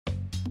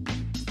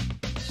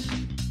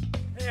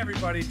Hey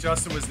everybody,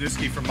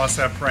 Justin.wisniewski from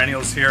Have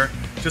Perennials here.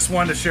 Just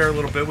wanted to share a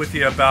little bit with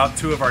you about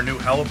two of our new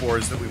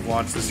Helleborus that we've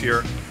launched this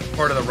year,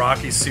 part of the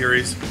Rockies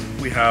series.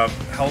 We have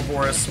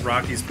Helleborus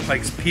Rockies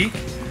Pikes Peak,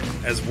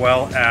 as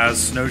well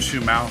as Snowshoe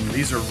Mountain.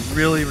 These are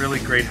really, really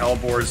great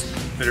Helleborus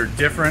that are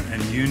different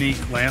and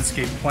unique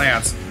landscape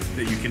plants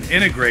that you can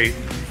integrate.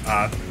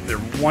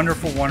 They're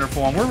wonderful,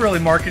 wonderful, and we're really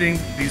marketing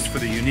these for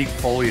the unique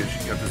foliage.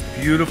 You got this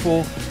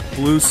beautiful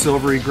blue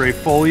silvery gray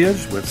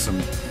foliage with some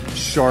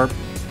sharp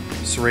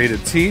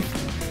serrated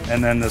teeth,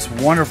 and then this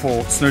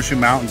wonderful Snowshoe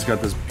Mountain's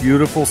got this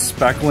beautiful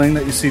speckling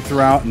that you see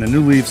throughout, and the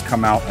new leaves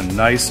come out a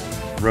nice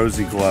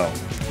rosy glow.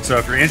 So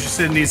if you're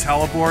interested in these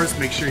Helleborus,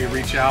 make sure you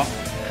reach out,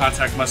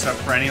 contact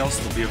Have Perennials.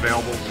 They'll be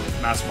available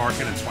for mass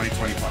market in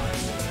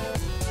 2025.